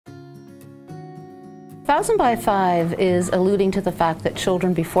1,000 by 5 is alluding to the fact that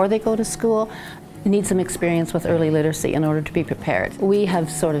children, before they go to school, need some experience with early literacy in order to be prepared. We have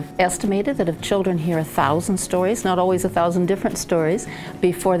sort of estimated that if children hear 1,000 stories, not always 1,000 different stories,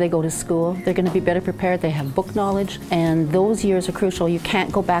 before they go to school, they're going to be better prepared. They have book knowledge, and those years are crucial. You can't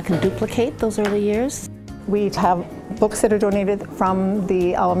go back and duplicate those early years. We have books that are donated from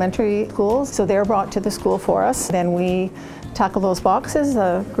the elementary schools, so they're brought to the school for us. Then we tackle those boxes,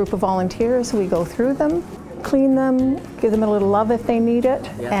 a group of volunteers, we go through them, clean them, give them a little love if they need it,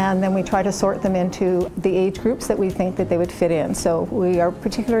 and then we try to sort them into the age groups that we think that they would fit in. So we are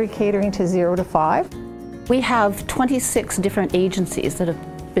particularly catering to 0 to 5. We have 26 different agencies that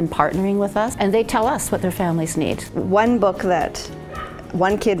have been partnering with us, and they tell us what their families need. One book that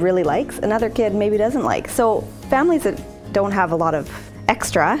one kid really likes, another kid maybe doesn't like. So families that don't have a lot of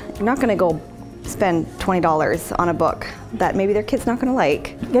extra, you're not going to go spend $20 on a book that maybe their kid's not going to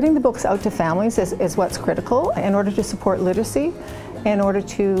like. Getting the books out to families is what's critical in order to support literacy, in order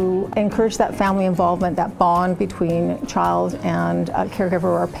to encourage that family involvement, that bond between child and caregiver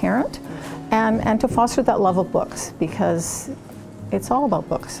or parent, and to foster that love of books, because it's all about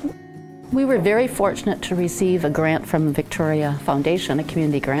books. We were very fortunate to receive a grant from the Victoria Foundation, a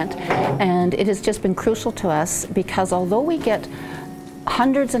community grant, and it has just been crucial to us because although we get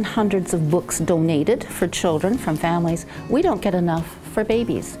hundreds and hundreds of books donated for children from families, we don't get enough for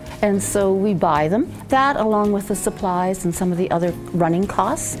babies. And so we buy them. That, along with the supplies and some of the other running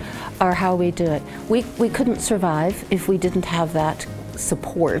costs, are how we do it. We couldn't survive if we didn't have that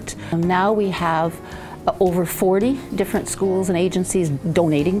support. Now we have over 40 different schools and agencies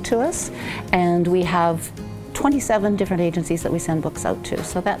donating to us, and we have 27 different agencies that we send books out to.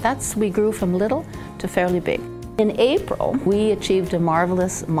 So we grew from little to fairly big. In April, we achieved a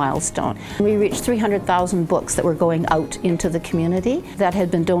marvelous milestone. We reached 300,000 books that were going out into the community that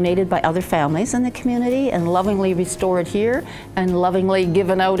had been donated by other families in the community and lovingly restored here and lovingly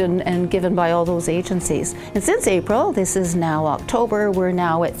given out and given by all those agencies. And since April, this is now October, we're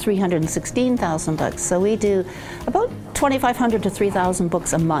now at 316,000 books. So we do about 2,500 to 3,000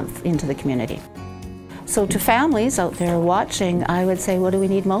 books a month into the community. So to families out there watching, I would say, what do we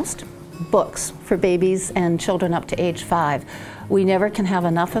need most? Books for babies and children up to age 5. We never can have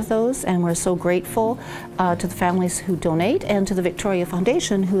enough of those, and we're so grateful to the families who donate and to the Victoria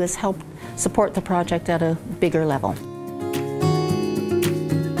Foundation, who has helped support the project at a bigger level.